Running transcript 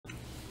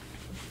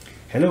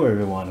Hello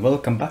everyone,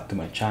 welcome back to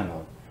my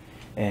channel.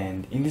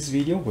 And in this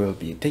video we'll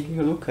be taking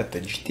a look at the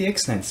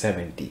GTX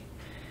 970.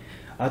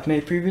 At my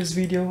previous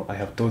video I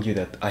have told you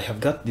that I have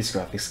got this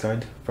graphics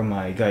card from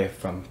my guy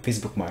from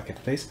Facebook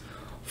Marketplace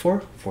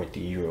for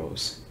 40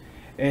 euros.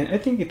 And I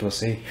think it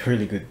was a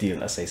really good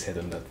deal, as I said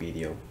on that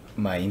video.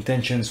 My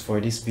intentions for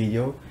this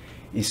video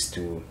is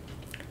to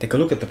take a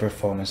look at the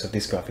performance of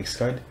this graphics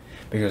card,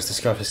 because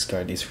this graphics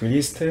card is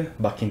released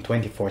back in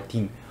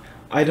 2014.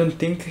 I don't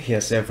think he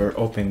has ever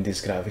opened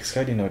this graphics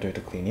card in order to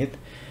clean it.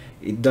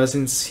 It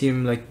doesn't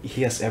seem like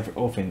he has ever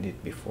opened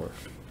it before.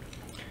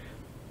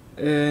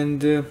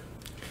 And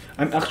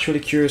I'm actually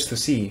curious to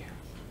see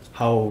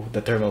how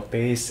the thermal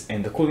paste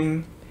and the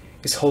cooling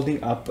is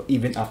holding up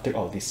even after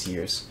all these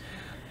years.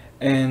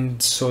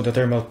 And so the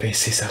thermal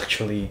paste is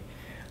actually,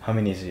 how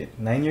many is it?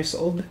 9 years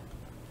old?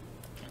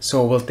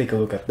 So we'll take a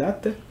look at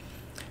that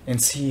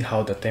and see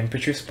how the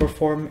temperatures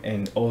perform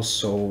and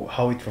also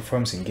how it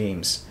performs in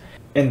games.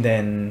 And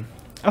then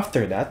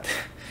after that,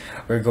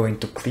 we're going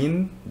to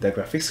clean the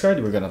graphics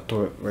card. We're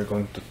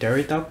going to tear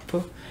it up,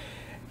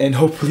 and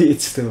hopefully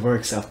it still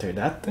works after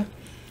that.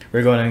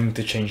 We're going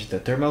to change the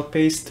thermal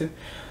paste.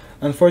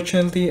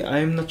 Unfortunately,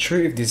 I'm not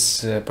sure if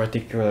this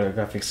particular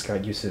graphics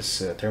card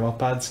uses thermal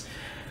pads,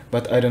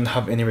 but I don't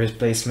have any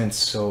replacements,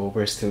 so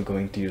we're still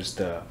going to use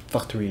the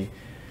factory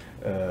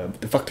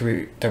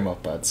thermal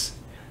pads.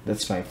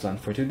 That's my plan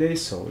for today,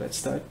 so let's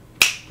start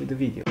with the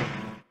video.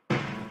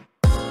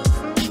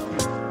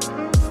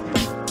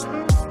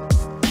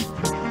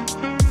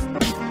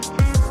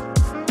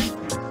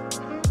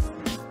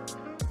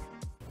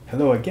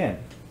 Hello again.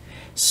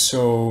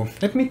 So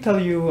let me tell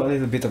you a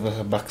little bit of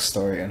a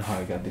backstory on how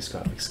I got this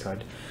graphics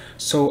card.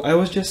 So I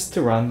was just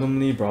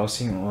randomly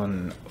browsing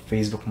on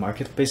Facebook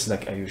Marketplace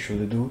like I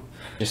usually do,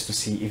 just to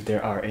see if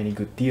there are any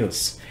good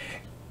deals.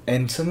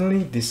 And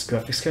suddenly this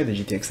graphics card, the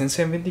GTX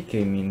 970,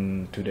 came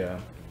into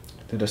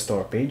the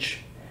store page,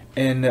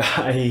 and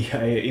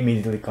I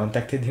immediately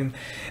contacted him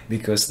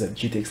because the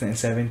GTX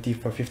 970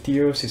 for 50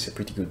 euros is a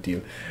pretty good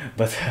deal.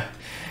 But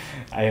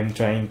I am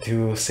trying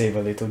to save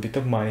a little bit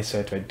of money, so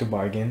I tried to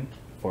bargain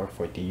for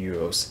 40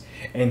 euros.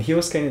 And he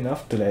was kind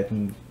enough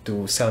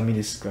to sell me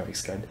this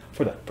graphics card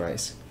for that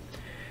price.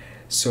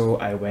 So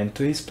I went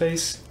to his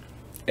place,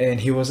 and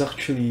he was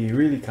actually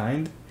really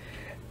kind.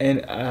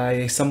 And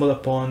I stumbled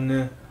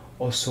upon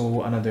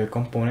also another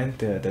component,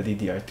 the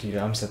DDR3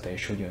 RAMs that I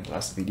showed you in the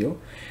last video.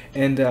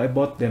 And I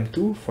bought them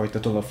too for a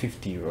total of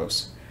 50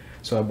 euros.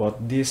 So I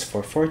bought this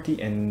for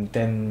 40 and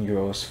 10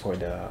 euros for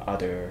the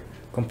other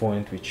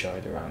component, which are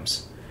the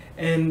RAMs.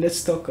 And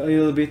let's talk a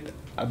little bit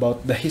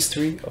about the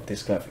history of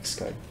this graphics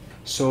card.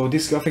 So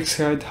this graphics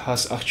card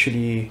has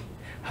actually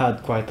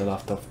had quite a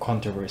lot of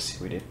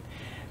controversy with it,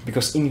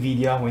 because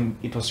Nvidia, when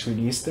it was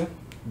released,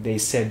 they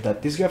said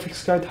that this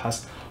graphics card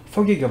has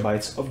 4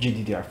 GB of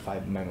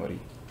GDDR5 memory.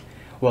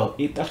 Well,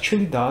 it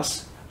actually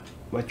does.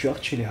 What you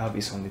actually have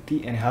is only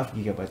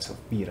 3.5 GB of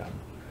VRAM,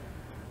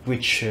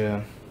 which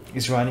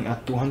is running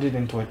at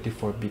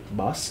 224-bit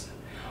bus,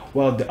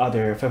 while the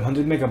other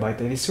 500 MB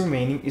that is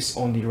remaining is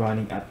only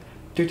running at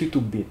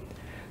 32-bit.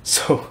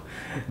 So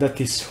that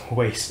is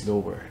way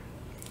slower.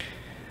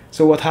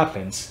 So what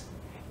happens?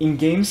 In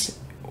games,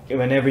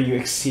 whenever you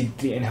exceed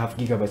 3.5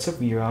 GB of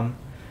VRAM,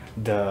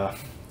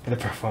 the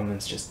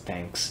performance just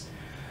tanks.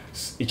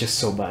 It's just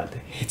so bad.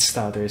 It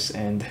stutters,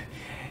 and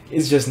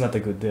it's just not a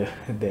good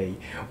day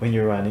when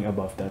you're running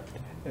above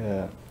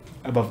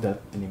that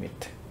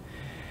limit.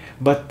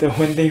 But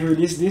when they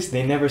released this,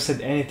 they never said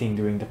anything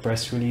during the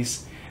press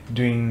release.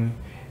 During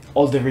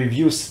all the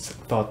reviews,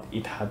 thought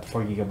it had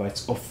 4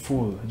 GB of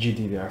full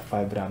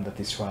GDDR5 RAM that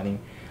is running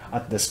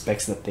at the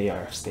specs that they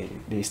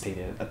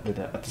stated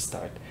at the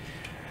start.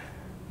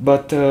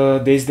 But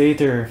days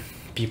later,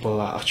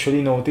 people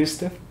actually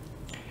noticed,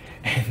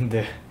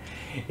 and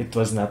it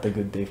was not a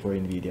good day for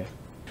Nvidia.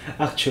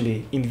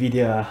 Actually,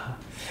 Nvidia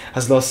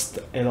has lost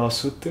a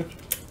lawsuit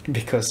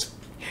because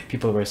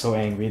people were so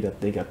angry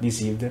that they got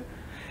deceived,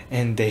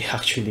 and they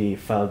actually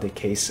filed a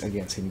case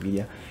against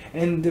Nvidia,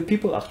 and the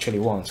people actually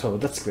won, so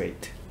that's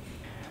great.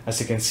 As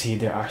you can see,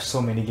 there are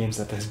so many games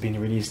that has been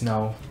released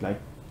now.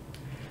 Like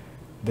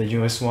the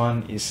newest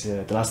one is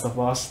The Last of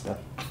Us. That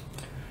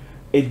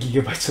 8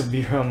 GB of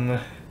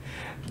VRAM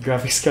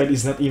graphics card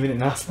is not even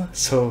enough,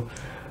 so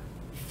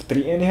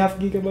 3.5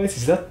 GB,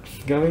 is that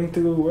going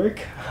to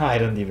work? I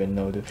don't even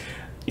know.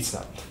 It's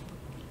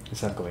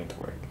not going to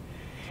work.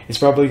 It's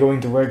probably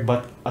going to work,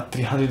 but at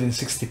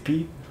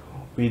 360p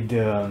with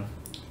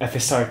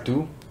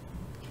FSR2,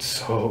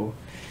 so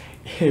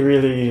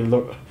really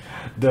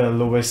the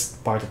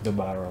lowest part of the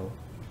barrel.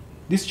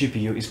 This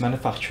GPU is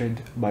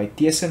manufactured by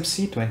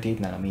TSMC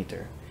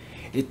 28nm.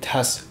 It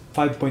has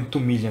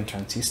 5.2 million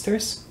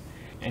transistors,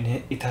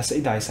 and it has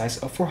a die size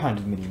of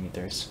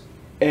 400mm.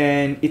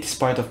 And it is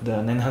part of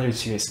the 900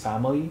 series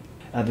family,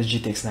 the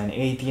GTX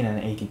 980,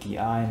 980 Ti,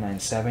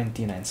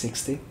 970,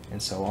 960,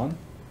 and so on.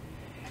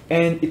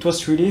 And it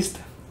was released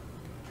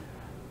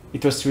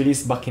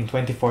back in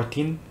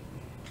 2014.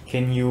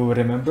 Can you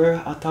remember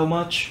at how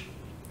much?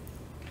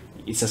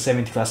 It's a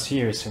 70+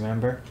 years,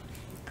 remember?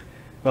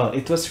 Well,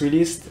 it was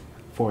released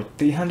for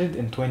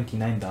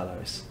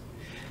 $329.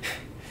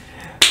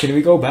 Can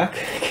we go back?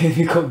 Can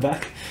we go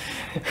back?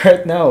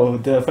 Right now,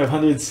 the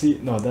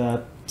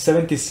the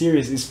 70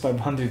 series is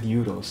 500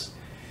 euros,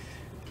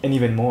 and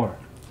even more.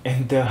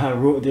 And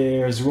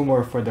there's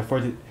rumor for the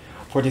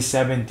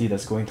 4070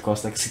 that's going to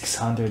cost like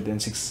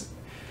 606.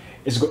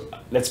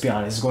 Let's be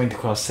honest, it's going to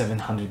cost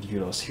 700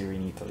 euros here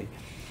in Italy.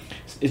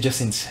 It's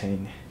just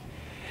insane.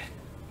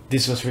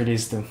 This was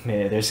released,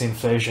 there's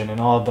inflation and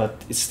all,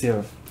 but it's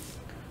still,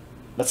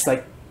 that's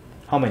like,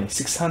 how many,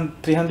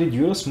 300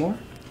 euros more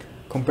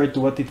compared to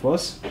what it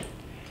was?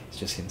 It's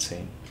just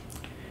insane.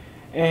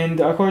 And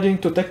according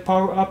to Tech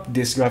Power Up,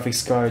 this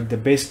graphics card, the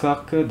base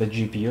clock, the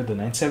GPU, the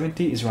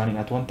 970, is running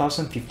at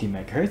 1050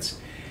 MHz,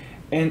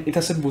 and it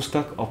has a boost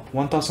clock of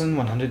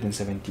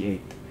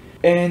 1178,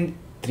 and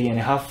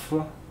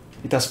 3.5,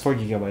 it has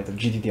 4GB of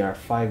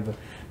GDDR5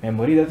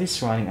 memory that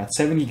is running at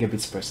 7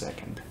 gigabits per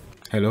second.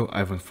 Hello,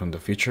 Ivan from the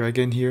future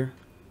again here.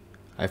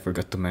 I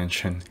forgot to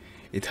mention,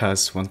 it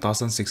has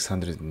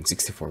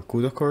 1664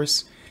 CUDA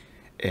cores,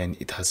 and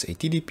it has a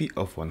TDP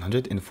of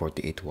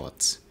 148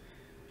 watts.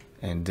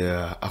 And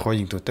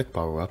according to Tech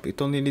Power Up, it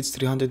only needs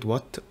 300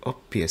 watt of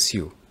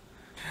PSU.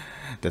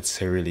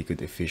 That's a really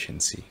good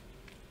efficiency.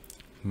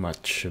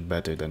 Much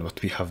better than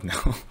what we have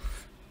now.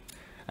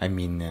 I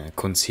mean,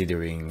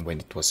 considering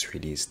when it was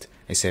released,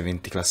 a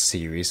 70 class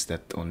series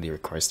that only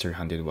requires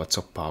 300 watts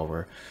of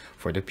power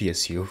for the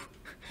PSU.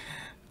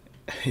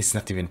 It's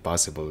not even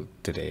possible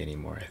today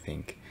anymore, I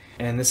think.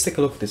 And let's take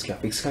a look at this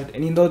graphics card.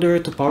 And in order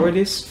to power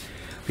this,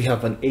 we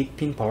have an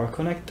 8-pin power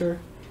connector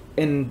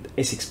and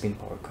a 6-pin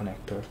power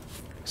connector.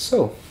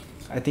 So,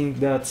 I think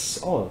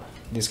that's all.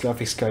 This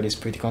graphics card is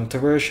pretty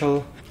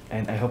controversial,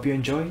 and I hope you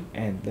enjoy,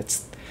 and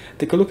let's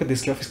take a look at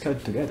this graphics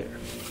card together.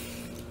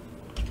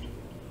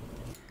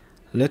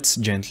 Let's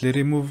gently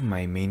remove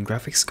my main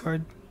graphics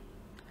card,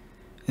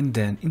 and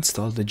then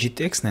install the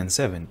GTX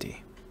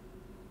 970.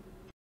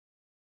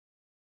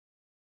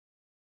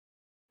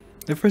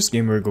 The first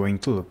game we're going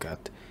to look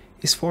at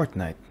is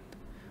Fortnite.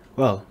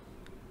 Well,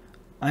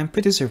 I'm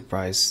pretty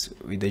surprised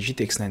with the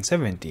GTX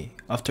 970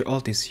 after all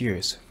these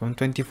years, from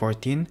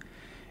 2014,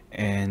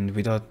 and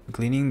without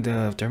cleaning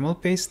the thermal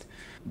paste,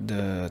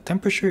 the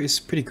temperature is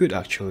pretty good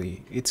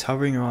actually. It's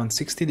hovering around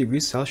 60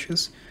 degrees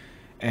Celsius,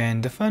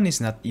 and the fan is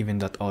not even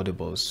that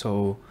audible,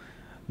 so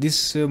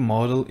this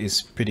model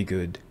is pretty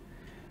good.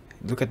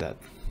 Look at that,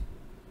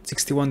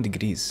 61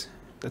 degrees.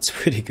 That's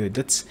pretty good.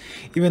 That's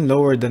even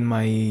lower than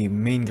my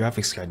main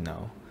graphics card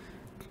now.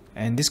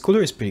 And this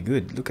cooler is pretty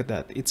good. Look at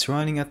that. It's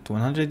running at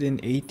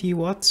 180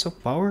 watts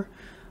of power,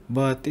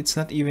 but it's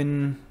not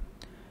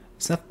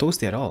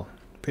toasty at all.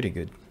 Pretty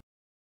good.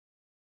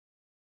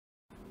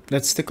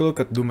 Let's take a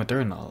look at Doom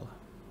Eternal.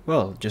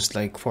 Well, just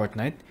like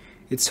Fortnite,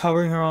 it's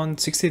hovering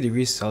around 60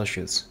 degrees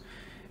Celsius.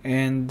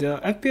 And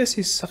FPS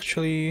is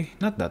actually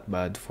not that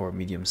bad for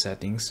medium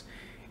settings.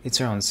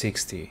 It's around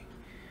 60.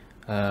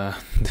 The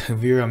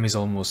VRAM is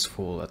almost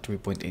full at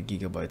 3.8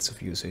 gigabytes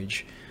of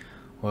usage.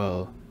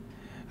 Well,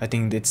 I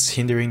think it's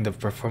hindering the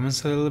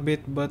performance a little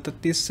bit, but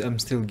at least I'm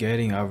still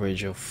getting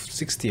average of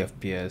 60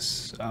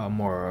 FPS,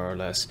 more or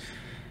less.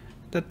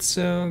 That's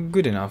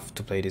good enough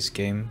to play this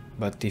game,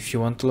 but if you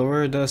want to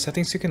lower the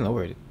settings, you can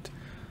lower it.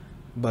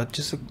 But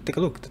just take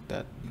a look at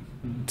that.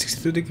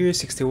 62 degrees,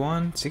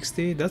 61,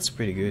 60, that's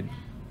pretty good.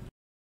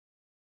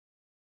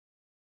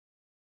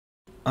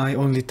 I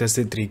only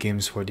tested 3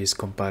 games for this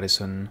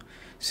comparison,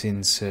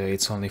 since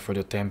it's only for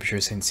the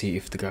temperatures and see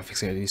if the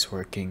graphics card is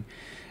working.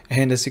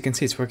 And as you can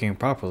see, it's working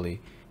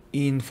properly.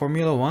 In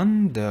Formula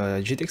 1,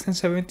 the GTX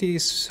 970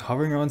 is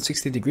hovering around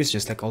 60 degrees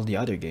just like all the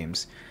other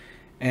games.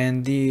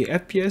 And the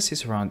FPS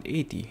is around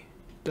 80.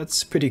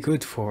 That's pretty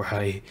good for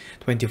a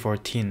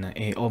 2014,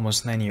 a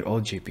almost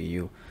 9-year-old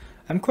GPU.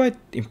 I'm quite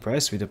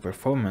impressed with the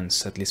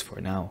performance, at least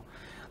for now.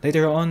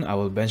 Later on, I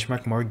will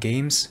benchmark more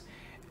games,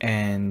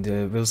 and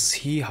we'll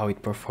see how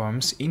it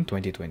performs in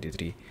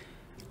 2023.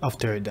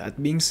 After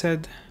that being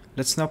said,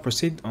 let's now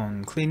proceed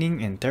on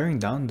cleaning and tearing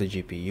down the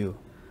GPU.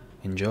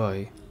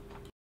 Enjoy!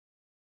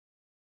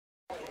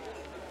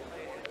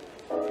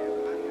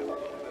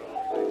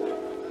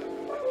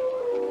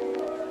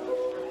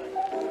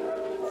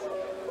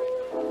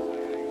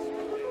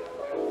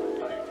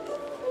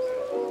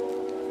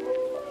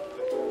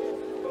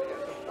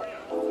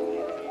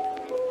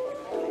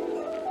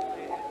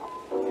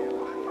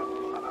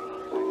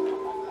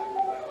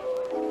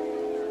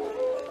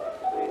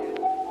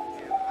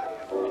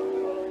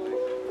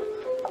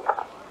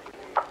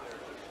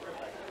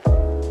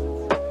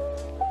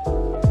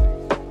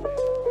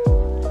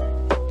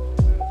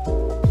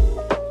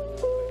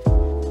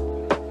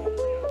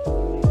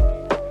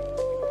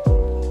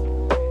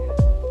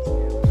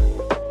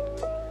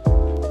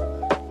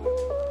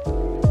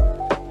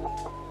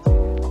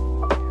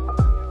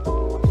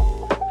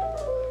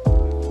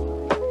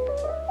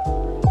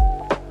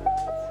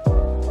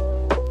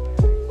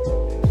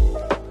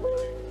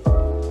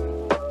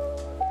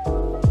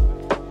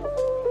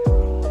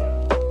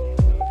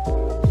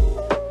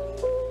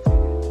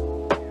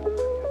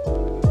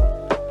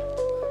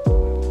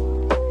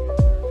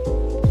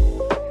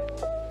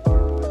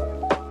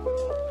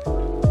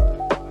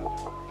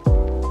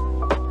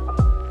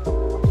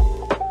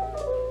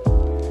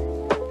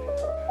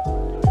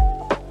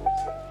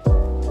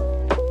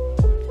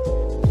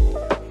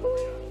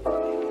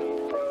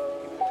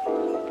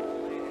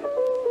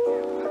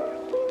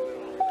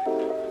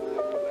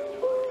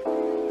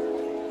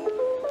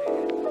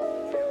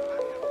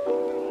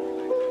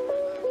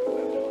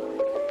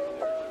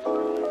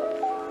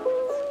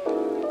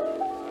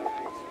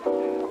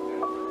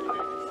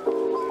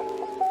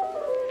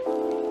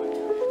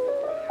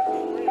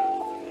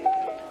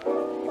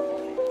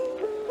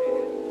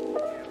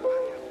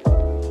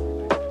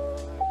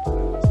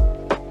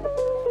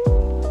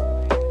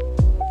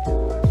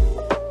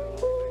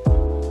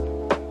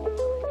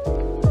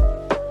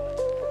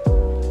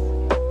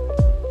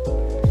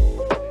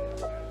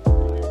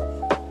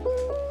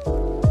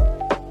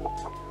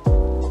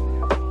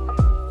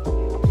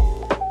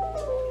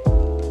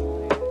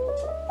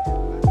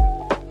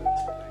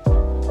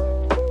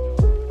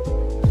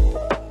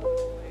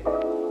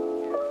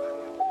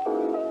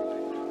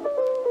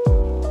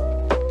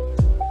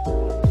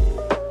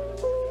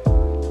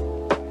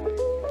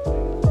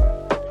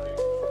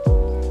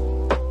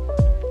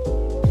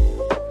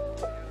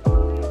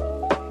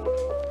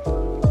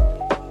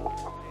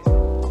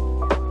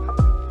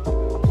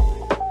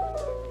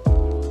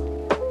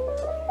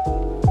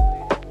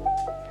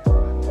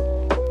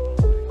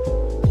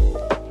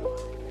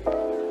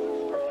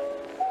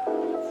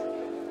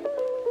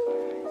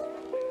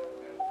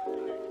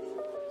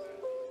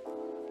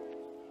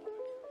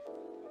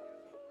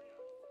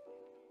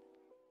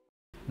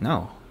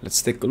 Now,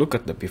 let's take a look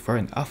at the before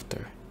and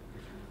after.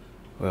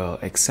 Well,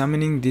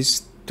 examining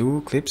these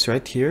two clips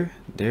right here,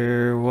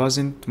 there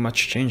wasn't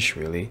much change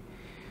really.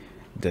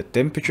 The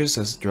temperatures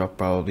has dropped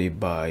probably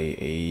by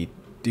a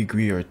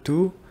degree or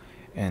two,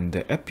 and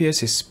the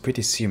FPS is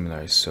pretty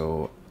similar,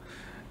 so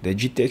the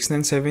GTX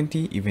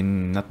 970,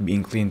 even not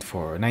being cleaned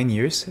for 9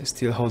 years, is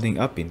still holding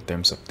up in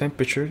terms of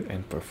temperature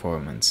and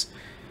performance.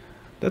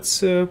 That's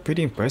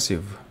pretty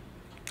impressive,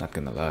 not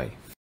gonna lie.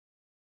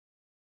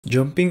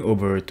 Jumping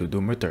over to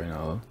Doom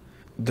Eternal,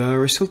 the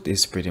result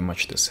is pretty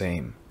much the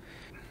same.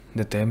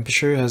 The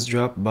temperature has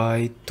dropped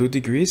by 2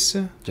 degrees,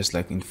 just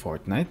like in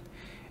Fortnite,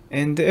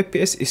 and the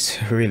FPS is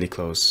really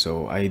close,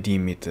 so I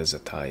deem it as a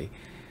tie.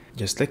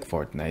 Just like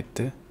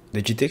Fortnite,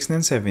 the GTX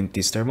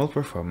 970's thermal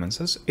performance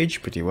has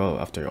aged pretty well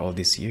after all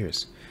these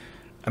years.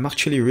 I'm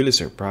actually really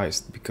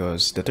surprised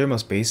because the thermal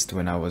paste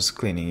when I was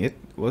cleaning it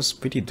was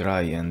pretty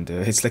dry and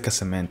it's like a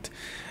cement.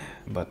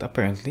 But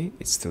apparently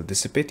it's still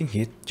dissipating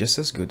heat just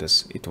as good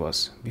as it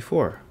was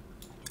before.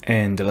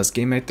 And the last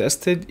game I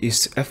tested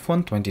is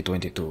F1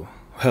 2022.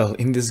 Well,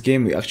 in this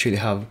game we actually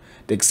have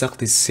the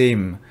exactly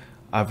same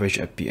average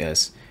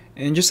FPS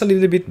and just a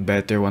little bit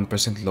better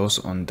 1% loss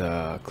on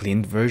the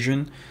cleaned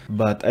version,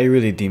 but I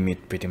really deem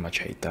it pretty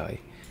much a tie.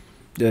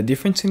 The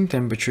difference in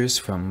temperatures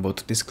from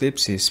both of these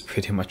clips is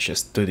pretty much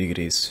just 2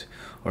 degrees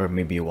or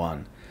maybe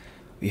 1.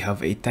 We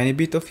have a tiny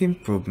bit of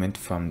improvement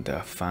from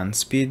the fan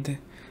speed,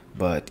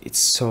 but it's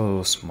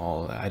so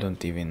small I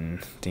don't even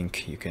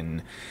think you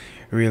can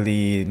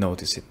really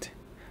notice it.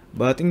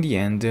 But in the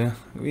end,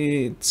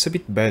 it's a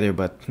bit better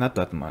but not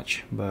that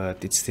much,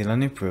 but it's still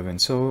an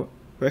improvement, so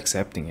we're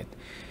accepting it.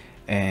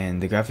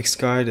 And the graphics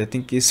card I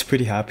think is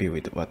pretty happy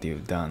with what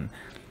you've done.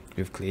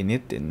 We've cleaned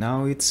it and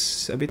now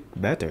it's a bit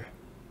better.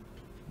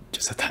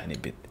 Just a tiny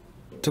bit.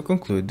 To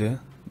conclude,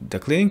 the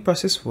cleaning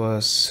process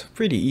was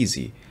pretty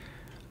easy.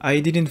 I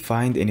didn't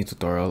find any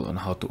tutorial on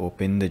how to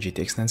open the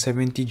GTX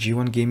 970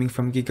 G1 Gaming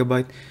from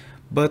Gigabyte,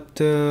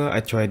 but I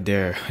tried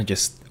there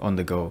just on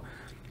the go.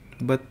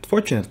 But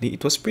fortunately,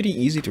 it was pretty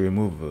easy to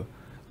remove.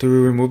 To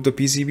remove the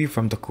PCB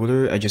from the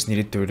cooler, I just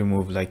needed to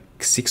remove like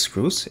 6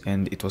 screws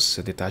and it was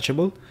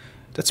detachable.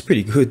 That's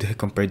pretty good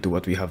compared to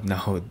what we have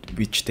now,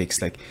 which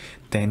takes like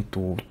 10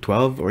 to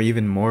 12 or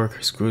even more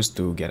screws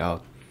to get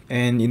out.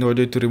 And in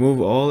order to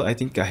remove all, I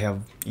think I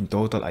have in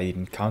total, I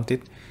didn't count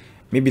it,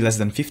 maybe less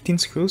than 15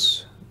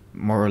 screws,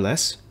 more or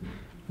less.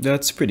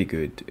 That's pretty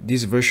good.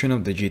 This version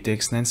of the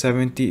GTX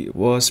 970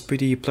 was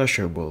pretty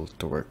pleasurable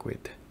to work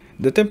with.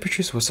 The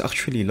temperatures was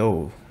actually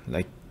low,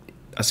 like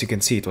as you can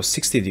see it was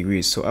 60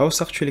 degrees, so I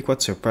was actually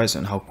quite surprised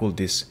on how cool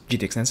this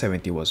GTX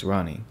 970 was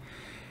running.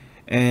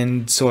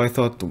 And so I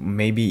thought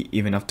maybe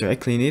even after I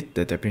clean it,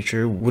 the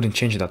temperature wouldn't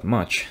change that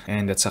much.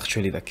 And that's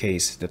actually the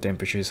case. The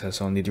temperatures has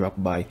only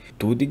dropped by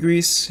 2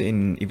 degrees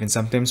and even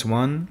sometimes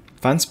 1.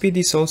 Fan speed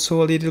is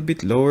also a little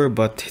bit lower,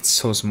 but it's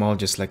so small,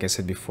 just like I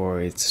said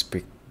before, it's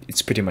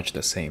pretty much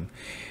the same.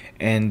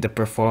 And the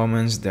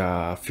performance,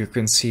 the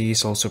frequency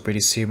is also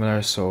pretty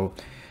similar, so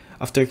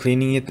after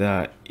cleaning it,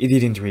 it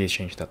didn't really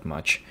change that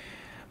much.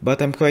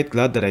 But I'm quite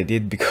glad that I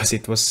did because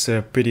it was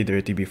pretty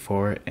dirty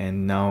before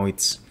and now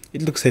it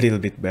looks a little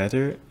bit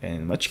better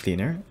and much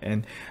cleaner,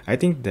 and I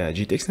think the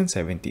GTX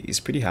 970 is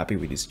pretty happy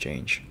with this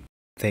change.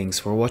 Thanks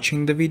for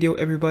watching the video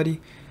everybody,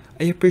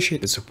 I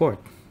appreciate the support.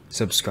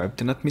 Subscribe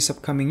to not miss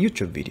upcoming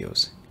YouTube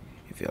videos.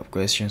 If you have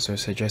questions or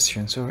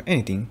suggestions or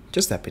anything,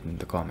 just type it in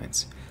the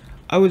comments.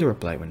 I will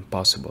reply when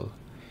possible.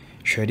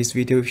 Share this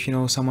video if you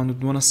know someone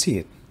would wanna see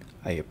it.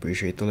 I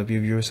appreciate all of you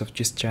viewers of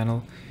this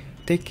channel.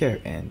 Take care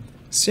and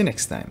see you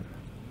next time.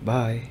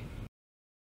 Bye.